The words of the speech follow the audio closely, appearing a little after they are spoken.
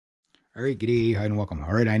All right, g'day, hi and welcome.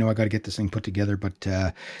 All right, I know I got to get this thing put together, but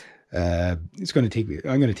it's going to take.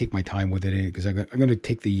 I'm going to take my time with it because I'm going to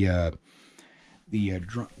take the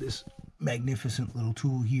drum, this magnificent little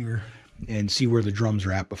tool here, and see where the drums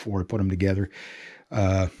are at before I put them together.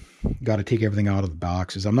 Uh, got to take everything out of the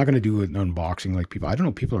boxes. I'm not going to do an unboxing like people. I don't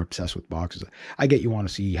know. People are obsessed with boxes. I get you want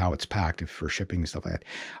to see how it's packed for shipping and stuff like that.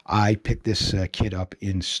 I picked this kit up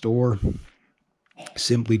in store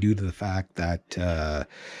simply due to the fact that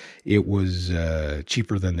it was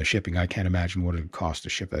cheaper than the shipping. I can't imagine what it would cost to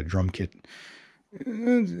ship a drum kit. I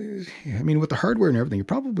mean, with the hardware and everything,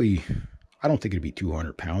 I don't think it'd be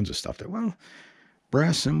 200 pounds of stuff well,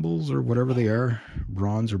 brass cymbals or whatever they are,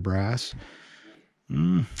 bronze or brass.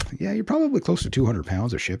 Yeah, you're probably close to 200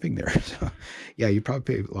 pounds of shipping there. So, yeah, you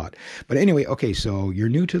probably pay a lot. But anyway, okay, so you're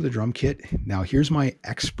new to the drum kit. Now, here's my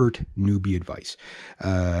expert newbie advice.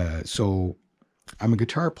 So I'm a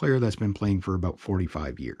guitar player that's been playing for about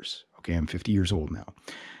 45 years. Okay, I'm 50 years old now.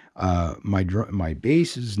 My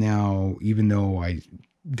bass is now, even though I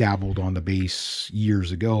dabbled on the bass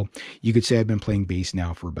years ago, you could say I've been playing bass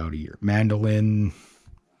now for about a year. Mandolin,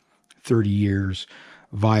 30 years.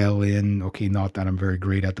 Violin, okay, not that I'm very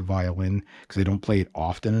great at the violin because I don't play it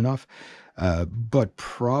often enough, but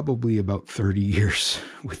probably about 30 years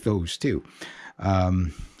with those too.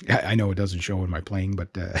 I know it doesn't show in my playing, but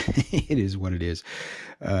it is what it is.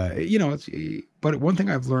 But one thing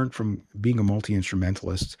I've learned from being a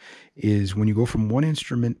multi-instrumentalist is when you go from one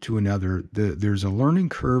instrument to another, there's a learning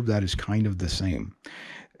curve that is kind of the same.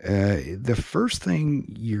 The first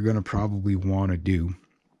thing you're going to probably want to do,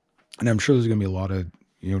 and I'm sure there's going to be a lot of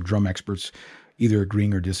drum experts either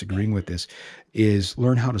agreeing or disagreeing with this, is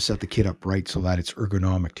learn how to set the kit up right so that it's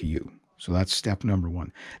ergonomic to you. So that's step number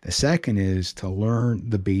one. The second is to learn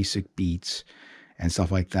the basic beats and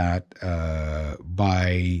stuff like that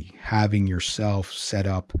by having yourself set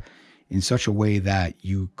up in such a way that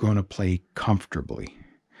you're going to play comfortably,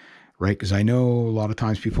 right? Because I know a lot of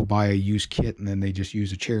times people buy a used kit and then they just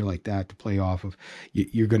use a chair like that to play off of.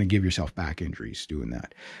 You're going to give yourself back injuries doing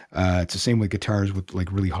that. It's the same with guitars with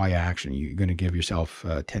like really high action. You're going to give yourself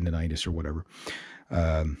tendonitis or whatever.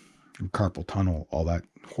 Carpal tunnel, all that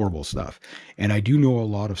horrible stuff. And I do know a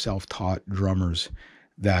lot of self-taught drummers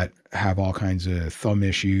that have all kinds of thumb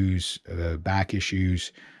issues, back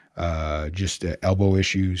issues, just elbow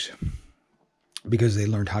issues, because they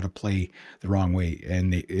learned how to play the wrong way.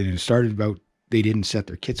 And it started about they didn't set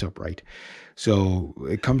their kits up right. So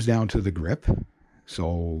it comes down to the grip.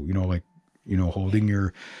 So, holding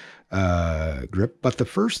your grip. But the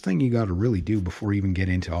first thing you got to really do before you even get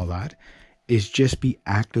into all that is just be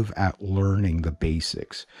active at learning the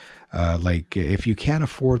basics. Like if you can't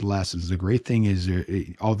afford lessons, the great thing is,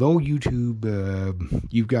 although YouTube,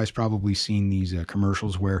 you guys probably seen these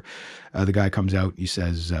commercials where the guy comes out, he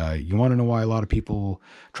says, you want to know why a lot of people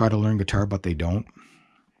try to learn guitar, but they don't?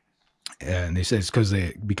 And they say it's because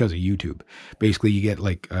of YouTube. Basically, you get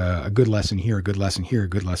like a good lesson here, a good lesson here, a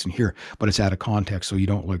good lesson here, but it's out of context. So you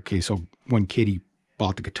don't look, okay, so one kid, he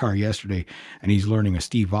bought the guitar yesterday and he's learning a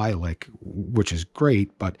Steve Vai lick, which is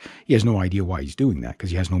great, but he has no idea why he's doing that because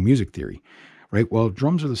he has no music theory, right? Well,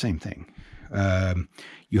 drums are the same thing.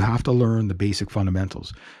 You have to learn the basic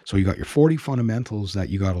fundamentals. So you got your 40 fundamentals that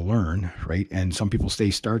you got to learn, right? And some people say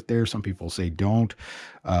start there, some people say don't.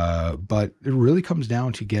 But it really comes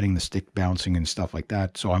down to getting the stick bouncing and stuff like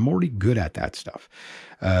that. So I'm already good at that stuff.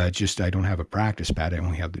 Just I don't have a practice pad. I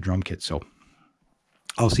only have the drum kit. So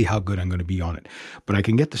I'll see how good I'm going to be on it. But I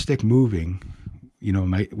can get the stick moving,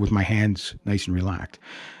 with my hands nice and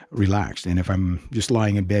relaxed. And if I'm just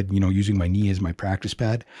lying in bed, using my knee as my practice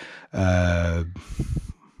pad,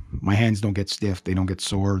 my hands don't get stiff. They don't get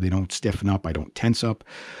sore. They don't stiffen up. I don't tense up.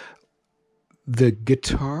 The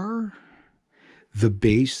guitar, the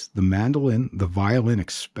bass, the mandolin, the violin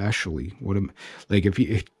especially.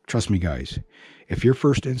 Trust me, guys, if your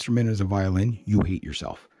first instrument is a violin, you hate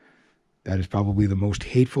yourself. That is probably the most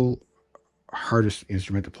hateful, hardest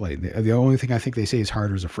instrument to play. The only thing I think they say is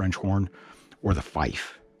harder is a French horn or the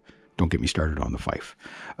fife. Don't get me started on the fife.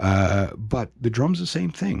 But the drum's the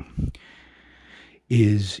same thing.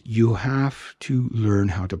 Is you have to learn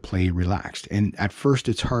how to play relaxed. And at first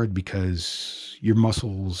it's hard because your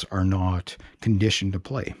muscles are not conditioned to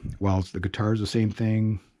play. While the guitar is the same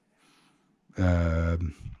thing,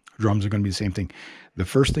 drums are going to be the same thing. The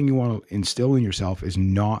first thing you want to instill in yourself is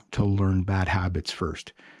not to learn bad habits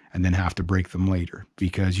first and then have to break them later,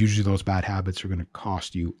 because usually those bad habits are going to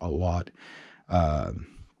cost you a lot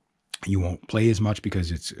You won't play as much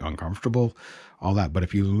because it's uncomfortable, all that. But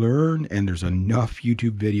if you learn, and there's enough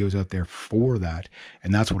YouTube videos out there for that,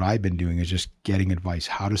 and that's what I've been doing, is just getting advice,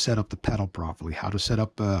 how to set up the pedal properly, how to set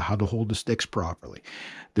up, how to hold the sticks properly.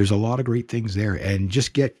 There's a lot of great things there, and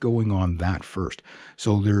just get going on that first.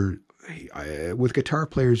 So with guitar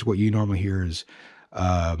players, what you normally hear is,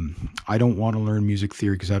 I don't want to learn music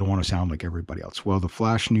theory because I don't want to sound like everybody else. Well, the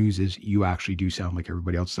flash news is you actually do sound like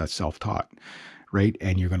everybody else. That's self-taught, right?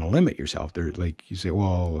 And you're going to limit yourself. There, like you say,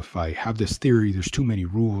 well, if I have this theory, there's too many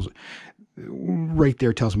rules. Right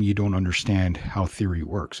there tells me you don't understand how theory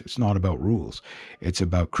works. It's not about rules. It's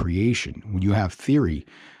about creation. When you have theory,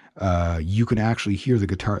 you can actually hear the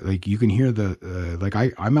guitar, like you can hear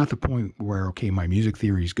I'm at the point where, okay, my music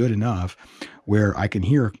theory is good enough where I can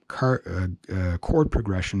hear chord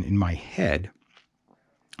progression in my head,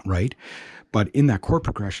 right? But in that chord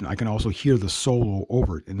progression, I can also hear the solo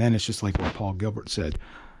over it. And then it's just like what Paul Gilbert said,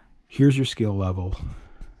 here's your skill level.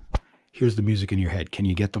 Here's the music in your head. Can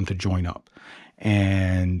you get them to join up?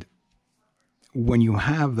 And when you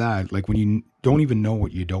have that, like when you don't even know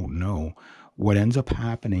what you don't know, what ends up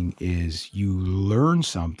happening is you learn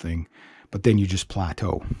something, but then you just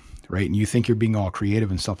plateau, right? And you think you're being all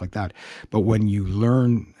creative and stuff like that. But when you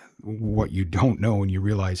learn what you don't know and you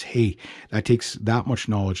realize, hey, that takes that much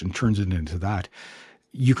knowledge and turns it into that,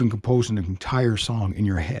 you can compose an entire song in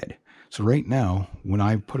your head. So right now, when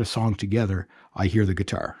I put a song together, I hear the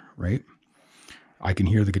guitar, right? I can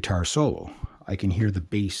hear the guitar solo. I can hear the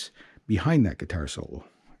bass behind that guitar solo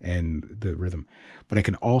and the rhythm, but I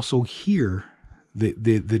can also hear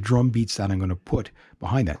the drum beats that I'm going to put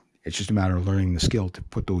behind that. It's just a matter of learning the skill to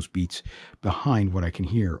put those beats behind what I can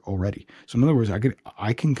hear already. So in other words,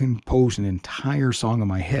 I can compose an entire song in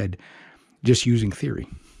my head just using theory.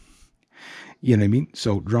 You know what I mean?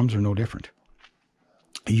 So drums are no different.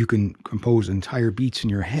 You can compose entire beats in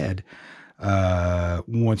your head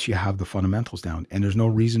once you have the fundamentals down. And there's no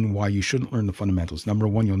reason why you shouldn't learn the fundamentals. Number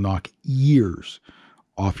one, you'll knock years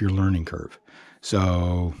off your learning curve.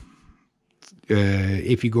 So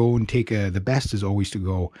if you go and take the best is always to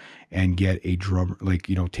go and get a drum, like,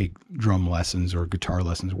 take drum lessons or guitar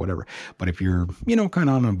lessons, whatever. But if you're, kind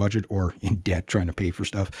of on a budget or in debt trying to pay for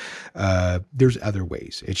stuff, there's other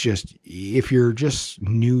ways. It's just, if you're just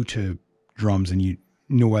new to drums and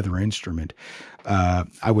no other instrument,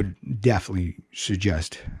 I would definitely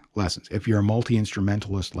suggest lessons. If you're a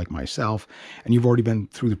multi-instrumentalist like myself and you've already been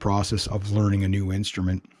through the process of learning a new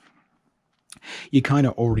instrument, you kind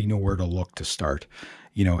of already know where to look to start,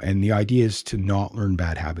 and the idea is to not learn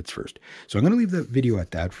bad habits first. So I'm going to leave the video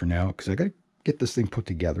at that for now because I got to get this thing put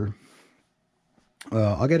together.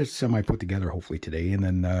 I'll get it semi put together hopefully today, and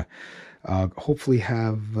then hopefully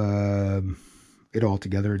have it all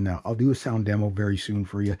together. Now I'll do a sound demo very soon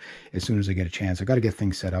for you as soon as I get a chance. I got to get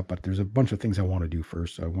things set up, but there's a bunch of things I want to do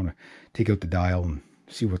first. So I want to take out the dial and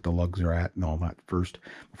see what the lugs are at and all that first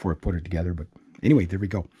before I put it together. But anyway, there we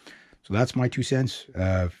go. So that's my 2 cents.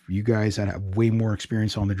 If you guys that have way more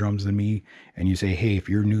experience on the drums than me, and you say, hey, if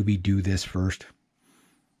you're a newbie, do this first,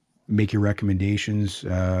 make your recommendations.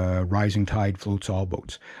 Rising tide floats all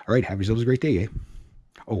boats. All right, have yourselves a great day, eh?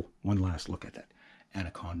 Oh, one last look at that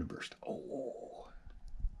Anaconda burst. Oh.